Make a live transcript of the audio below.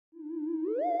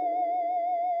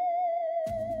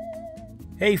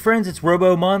Hey friends, it's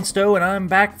Robo Monsto, and I'm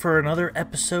back for another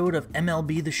episode of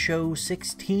MLB The Show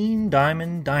 16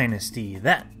 Diamond Dynasty.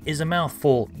 That is a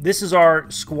mouthful. This is our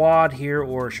squad here,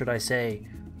 or should I say,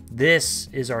 this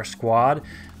is our squad.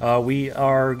 We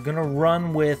are going to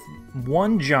run with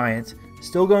one Giant,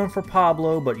 still going for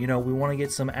Pablo, but you know, we want to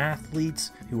get some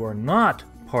athletes who are not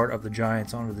part of the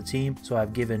Giants onto the team. So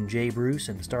I've given Jay Bruce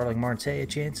and Starling Marte a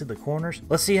chance at the corners.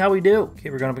 Let's see how we do. Okay,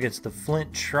 we're going up against the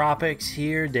Flint Tropics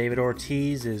here. David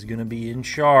Ortiz is going to be in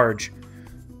charge.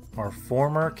 Our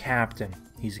former captain.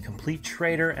 He's a complete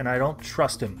traitor and I don't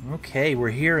trust him. Okay,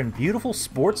 we're here in beautiful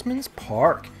Sportsman's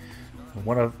Park.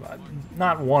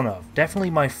 Definitely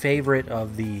my favorite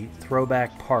of the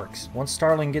throwback parks. Once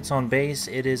Starling gets on base,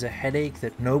 it is a headache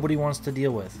that nobody wants to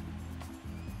deal with.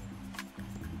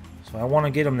 So I want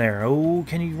to get him there. Oh,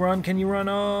 can you run? Can you run?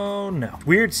 Oh, no.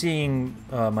 Weird seeing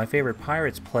my favorite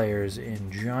Pirates players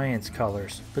in Giants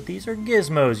colors. But these are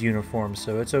Gizmo's uniforms,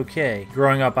 so it's okay.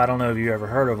 Growing up, I don't know if you ever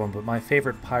heard of him, but my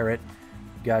favorite Pirate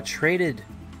got traded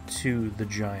to the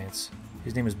Giants.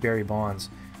 His name was Barry Bonds.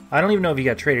 I don't even know if he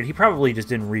got traded. He probably just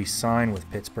didn't re-sign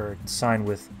with Pittsburgh. Signed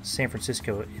with San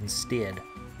Francisco instead.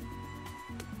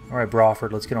 All right,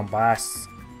 Brawford, let's get on base.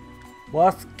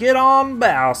 Let's get on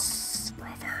base.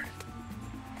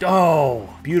 Oh,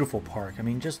 beautiful park. I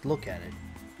mean, just look at it.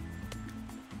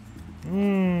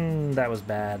 That was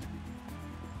bad.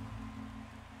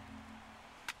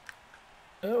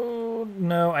 Oh,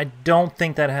 no, I don't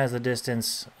think that has the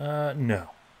distance. No.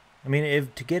 I mean,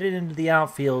 if to get it into the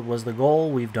outfield was the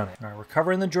goal, we've done it. All right, we're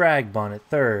covering the drag bunt at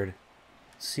third.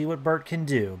 Let's see what Bert can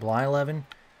do. Bly 11.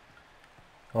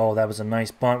 Oh, that was a nice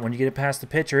bunt. When you get it past the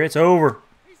pitcher, it's over.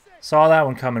 Saw that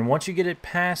one coming. Once you get it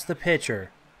past the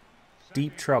pitcher,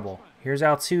 deep trouble. Here's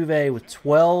Altuve with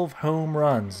 12 home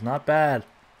runs. Not bad.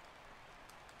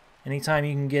 Anytime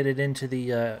you can get it into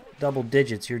the double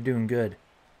digits, you're doing good.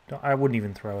 I wouldn't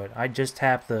even throw it. I'd just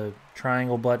tap the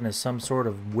triangle button as some sort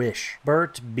of wish.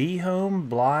 Bert, be home,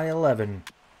 Bly 11.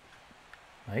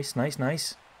 Nice, nice,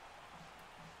 nice.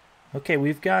 Okay,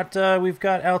 we've got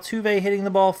Altuve hitting the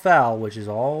ball foul, which is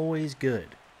always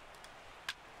good.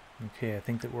 Okay, I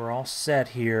think that we're all set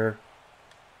here.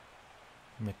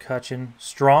 McCutcheon,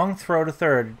 strong throw to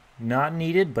third. Not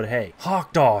needed, but hey.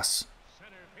 Hawkdoss.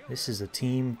 This is a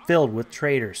team filled with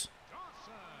traitors.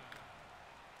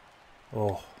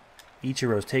 Oh,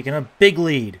 Ichiro's taking a big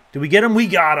lead. Did we get him? We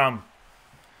got him.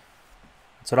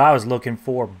 That's what I was looking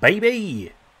for,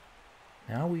 baby.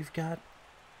 Now we've got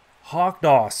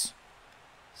Hawkdoss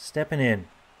stepping in.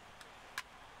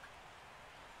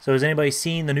 So has anybody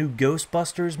seen the new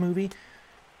Ghostbusters movie?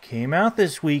 Came out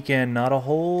this weekend. Not a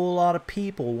whole lot of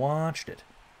people watched it.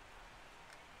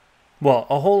 Well,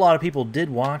 a whole lot of people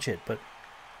did watch it, but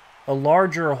a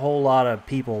whole lot of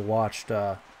people watched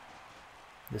The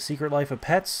Secret Life of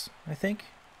Pets, I think.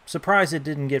 Surprised it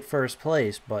didn't get first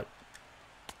place, but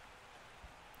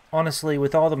honestly,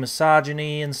 with all the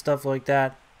misogyny and stuff like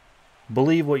that,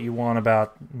 believe what you want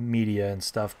about media and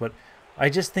stuff, but I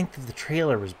just think that the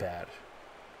trailer was bad.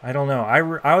 I don't know.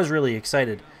 I was really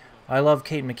excited. I love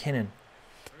Kate McKinnon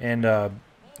and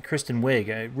Kristen Wiig.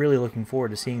 I'm really looking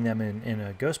forward to seeing them in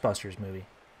a Ghostbusters movie.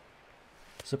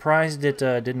 Surprised it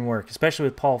didn't work, especially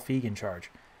with Paul Feig in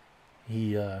charge.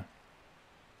 He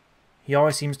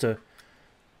always seems to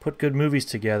put good movies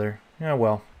together. Yeah,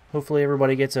 well, hopefully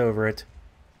everybody gets over it.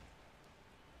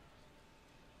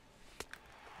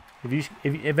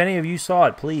 If any of you saw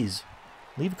it, please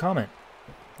leave a comment.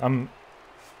 I'm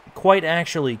quite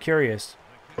actually curious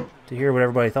to hear what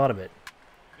everybody thought of it.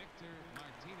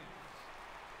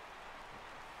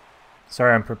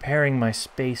 Sorry, I'm preparing my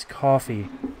space coffee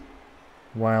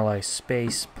while I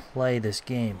space play this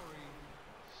game.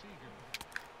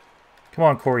 Come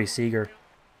on, Corey Seager.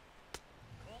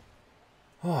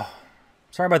 Oh,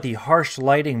 sorry about the harsh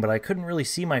lighting, but I couldn't really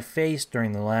see my face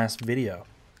during the last video.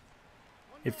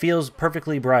 It feels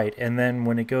perfectly bright, and then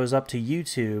when it goes up to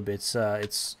YouTube,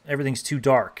 it's everything's too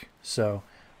dark. So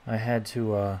I had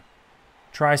to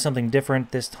try something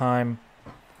different this time.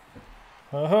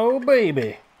 Oh,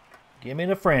 baby. Give me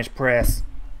the French press.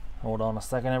 Hold on a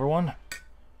second, everyone.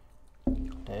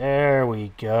 There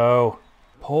we go.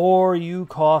 Pour you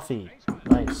coffee.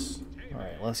 Nice. All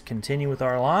right, let's continue with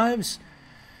our lives.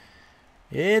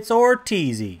 It's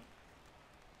ORTIZ.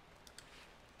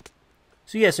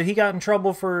 So yeah, so he got in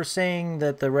trouble for saying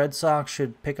that the Red Sox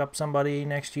should pick up somebody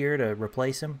next year to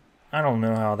replace him. I don't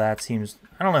know how that seems.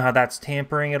 I don't know how that's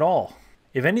tampering at all.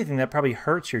 If anything, that probably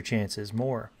hurts your chances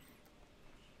more.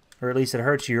 Or at least it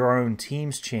hurts your own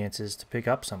team's chances to pick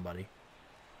up somebody.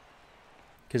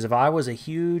 Because if I was a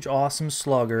huge, awesome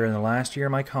slugger in the last year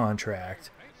of my contract,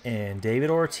 and David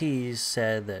Ortiz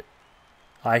said that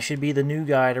I should be the new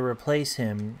guy to replace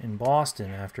him in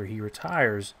Boston after he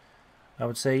retires, I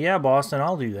would say, yeah, Boston,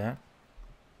 I'll do that.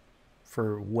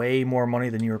 For way more money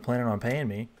than you were planning on paying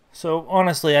me. So,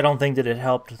 honestly, I don't think that it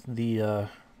helped the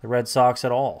Red Sox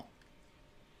at all.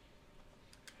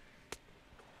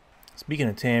 Speaking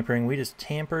of tampering, we just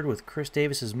tampered with Chris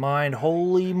Davis's mind.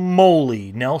 Holy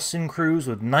moly. Nelson Cruz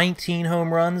with 19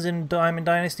 home runs in Diamond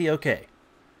Dynasty? Okay.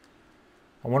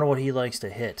 I wonder what he likes to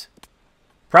hit.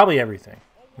 Probably everything.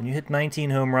 When you hit 19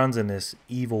 home runs in this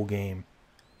evil game,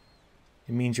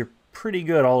 it means you're pretty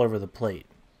good all over the plate.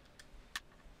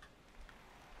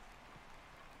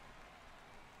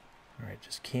 Alright,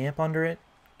 just camp under it.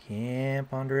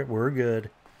 Camp under it. We're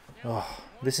good. Oh,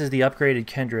 this is the upgraded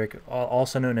Kendrick,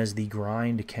 also known as the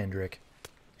Grind Kendrick.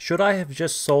 Should I have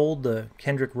just sold the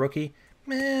Kendrick rookie?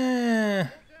 Maybe.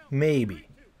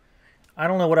 I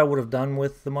don't know what I would have done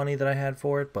with the money that I had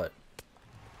for it, but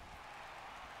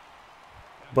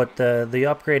the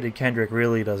upgraded Kendrick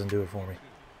really doesn't do it for me.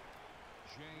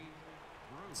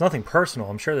 It's nothing personal.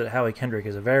 I'm sure that Howie Kendrick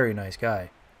is a very nice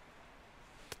guy.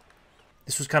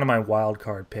 This was kind of my wild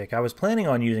card pick. I was planning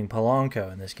on using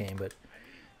Polanco in this game, but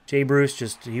Jay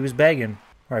Bruce he was begging.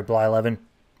 All right, Bly11.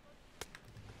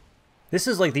 This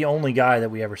is like the only guy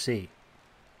that we ever see.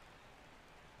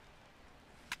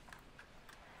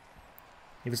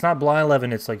 If it's not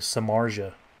Bly11, it's like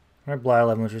Samardzija. All right,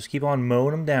 Bly11, let's just keep on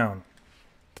mowing him down.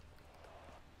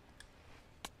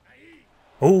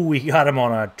 Oh, we got him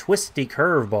on a twisty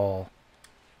curveball.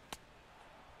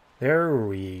 There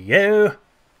we go.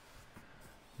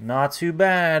 Not too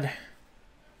bad.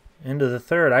 Into the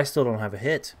third. I still don't have a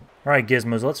hit. All right,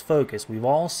 Gizmos, let's focus. We've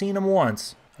all seen him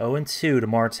once. 0-2 to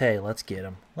Marte. Let's get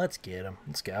him. Let's get him.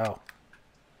 Let's go.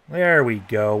 There we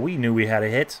go. We knew we had a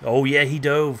hit. Oh, yeah, he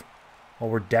dove. Oh,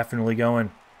 we're definitely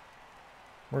going.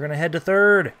 We're going to head to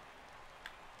third.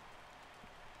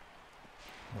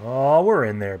 Oh, we're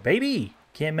in there, baby.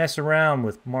 Can't mess around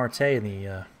with Marte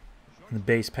in the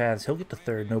base paths. He'll get to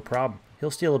third, no problem. He'll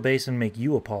steal a base and make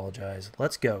you apologize.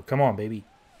 Let's go. Come on, baby.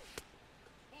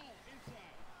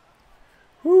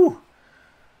 Whew.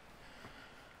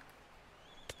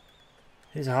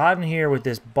 It's hot in here with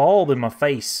this bulb in my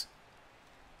face.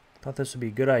 Thought this would be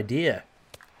a good idea.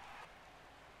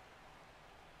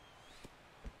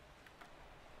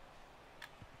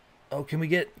 Oh, can we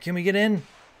get in?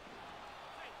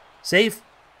 Safe?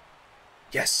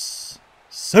 Yes.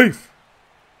 Safe.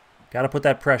 Got to put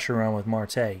that pressure on with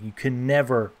Marte. You can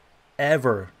never,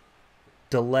 ever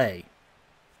delay.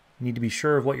 You need to be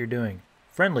sure of what you're doing.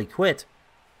 Friendly, quit.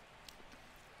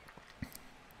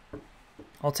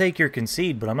 I'll take your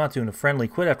concede, but I'm not doing a friendly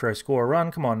quit after I score a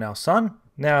run. Come on now, son.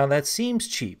 Now, that seems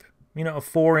cheap. You know, a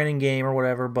 4-inning game or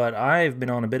whatever, but I've been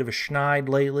on a bit of a schneid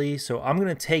lately, so I'm going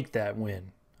to take that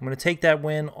win. I'm going to take that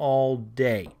win all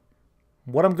day.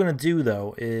 What I'm going to do,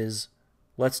 though, is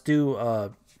let's do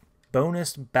a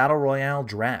bonus Battle Royale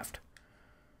draft.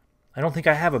 I don't think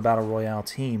I have a Battle Royale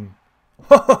team.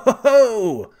 Ho, ho, ho,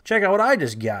 ho! Check out what I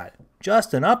just got.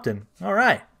 Justin Upton. All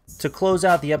right. To close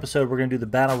out the episode, we're going to do the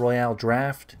Battle Royale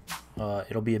draft.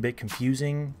 It'll be a bit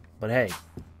confusing, but hey,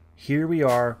 here we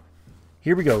are.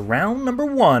 Here we go. Round number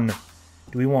 1.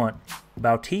 Do we want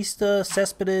Bautista,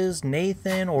 Cespedes,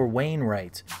 Nathan, or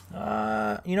Wainwright?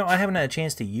 You know, I haven't had a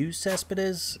chance to use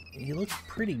Cespedes. He looks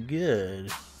pretty good.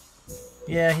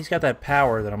 Yeah, he's got that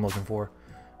power that I'm looking for.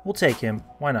 We'll take him.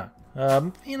 Why not?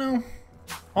 You know,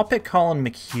 I'll pick Colin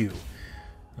McHugh.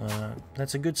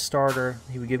 That's a good starter.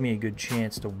 He would give me a good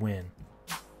chance to win.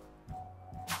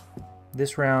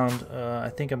 This round, I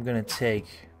think I'm going to take...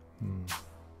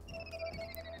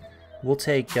 We'll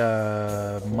take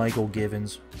Michael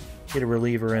Givens. Get a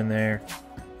reliever in there.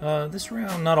 This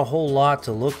round, not a whole lot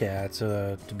to look at,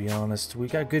 to be honest. We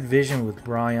got good vision with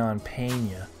Brian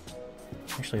Pena.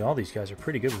 Actually, all these guys are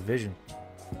pretty good with vision.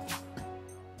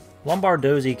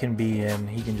 Lombardozzi can be in.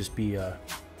 He can just be a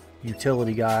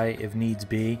utility guy if needs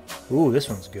be. Ooh, this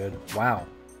one's good. Wow.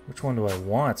 Which one do I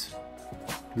want?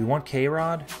 Do we want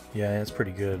K-Rod? Yeah, that's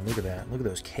pretty good. Look at that. Look at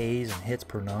those Ks and hits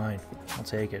per 9. I'll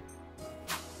take it.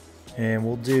 And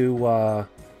we'll do,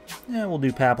 we'll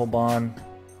do Papelbon,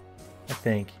 I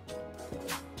think.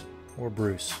 Or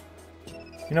Bruce.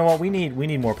 You know what? We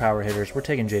need more power hitters. We're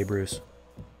taking Jay Bruce.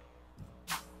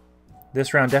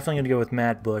 This round, definitely going to go with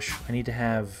Matt Bush. I need to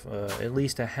have at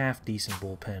least a half-decent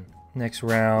bullpen. Next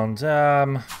round,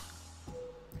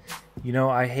 you know,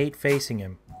 I hate facing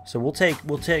him. So we'll take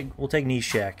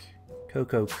Nishek.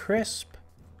 Coco Crisp.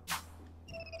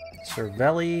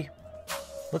 Cervelli.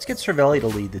 Let's get Cervelli to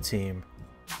lead the team.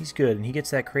 He's good, and he gets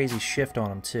that crazy shift on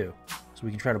him, too. So we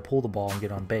can try to pull the ball and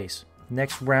get on base.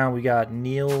 Next round, we got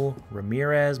Neil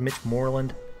Ramirez, Mitch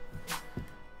Moreland,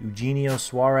 Eugenio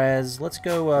Suarez. Let's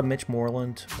go Mitch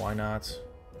Moreland. Why not?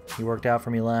 He worked out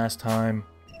for me last time.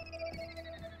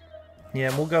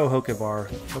 Yeah, we'll go Hokevar.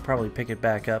 He'll probably pick it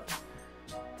back up.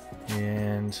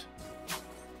 And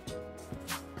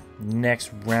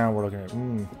next round, we're looking at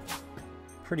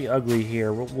pretty ugly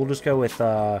here. We'll just go with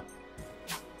we'll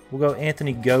go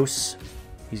Anthony Gose.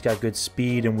 He's got good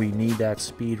speed, and we need that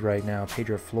speed right now.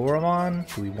 Pedro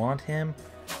Florimon, do we want him?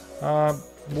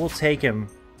 We'll take him.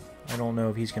 I don't know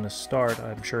if he's going to start.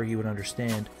 I'm sure he would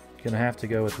understand. Going to have to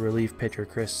go with relief pitcher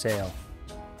Chris Sale.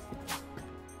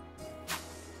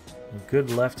 A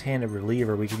good left-handed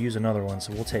reliever. We could use another one,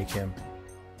 so we'll take him.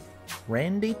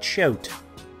 Randy Choate.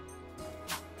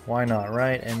 Why not,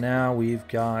 right? And now we've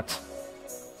got...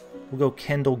 We'll go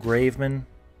Kendall Graveman.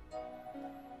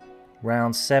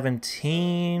 Round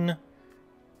 17.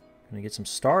 Gonna get some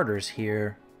starters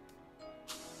here.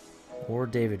 Or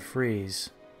David Freese.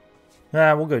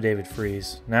 Nah, we'll go David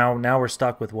Freese. Now we're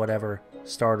stuck with whatever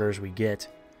starters we get.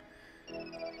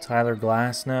 Tyler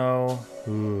Glasnow.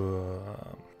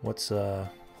 What's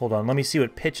hold on, let me see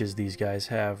what pitches these guys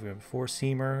have. We have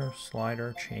four-seamer,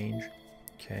 slider, change.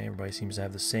 Okay, everybody seems to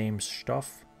have the same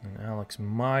stuff. And Alex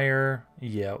Meyer.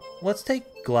 Yeah, let's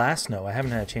take Glasnow. I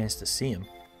haven't had a chance to see him.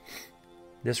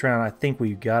 This round, I think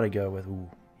we've got to go with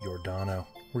Giordano.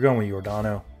 We're going with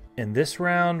Giordano. In this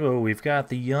round, we've got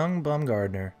the young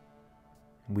Bumgardner.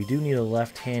 We do need a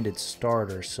left-handed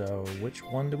starter, so which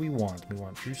one do we want? We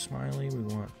want Drew Smiley.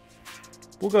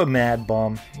 We'll go Mad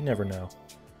Bum. You never know.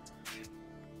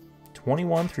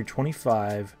 21 through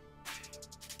 25.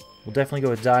 We'll definitely go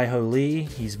with Daiho Lee.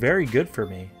 He's very good for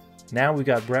me. Now we've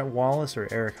got Brett Wallace or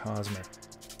Eric Hosmer.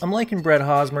 I'm liking Brett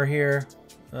Hosmer here.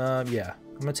 Yeah,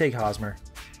 I'm going to take Hosmer.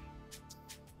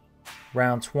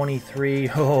 Round 23.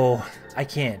 Oh, I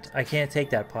can't take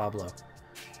that Pablo.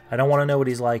 I don't want to know what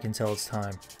he's like until it's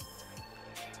time.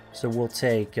 So we'll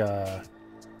take, let's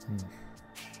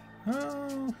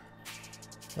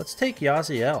take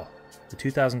Yaziel, the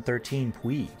 2013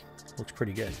 Puig. Looks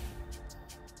pretty good.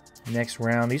 Next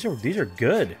round, these are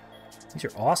good. These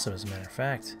are awesome, as a matter of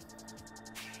fact.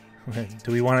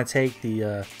 Do we want to take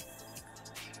the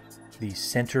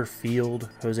center field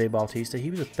Jose Bautista?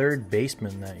 He was a third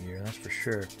baseman that year, that's for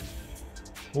sure.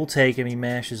 We'll take him. He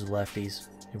mashes lefties.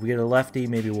 If we get a lefty,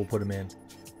 maybe we'll put him in.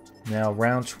 Now,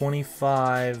 round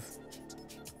 25.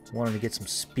 Wanted to get some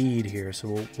speed here,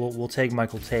 so we'll take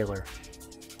Michael Taylor.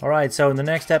 Alright, so in the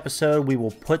next episode, we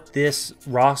will put this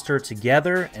roster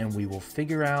together, and we will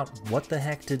figure out what the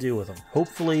heck to do with them.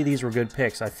 Hopefully, these were good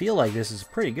picks. I feel like this is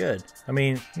pretty good. I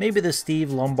mean, maybe the Steve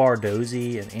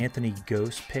Lombardozzi and Anthony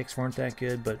Gose picks weren't that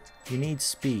good, but you need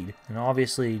speed. And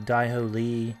obviously, Daiho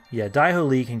Lee. Yeah, Daiho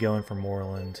Lee can go in for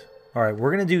Moreland. Alright,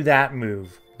 we're going to do that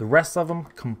move. The rest of them,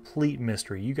 complete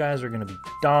mystery. You guys are going to be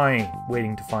dying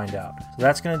waiting to find out. So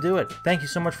that's going to do it. Thank you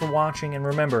so much for watching, and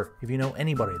remember, if you know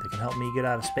anybody that can help me get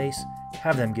out of space,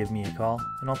 have them give me a call,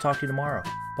 and I'll talk to you tomorrow.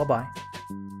 Bye-bye.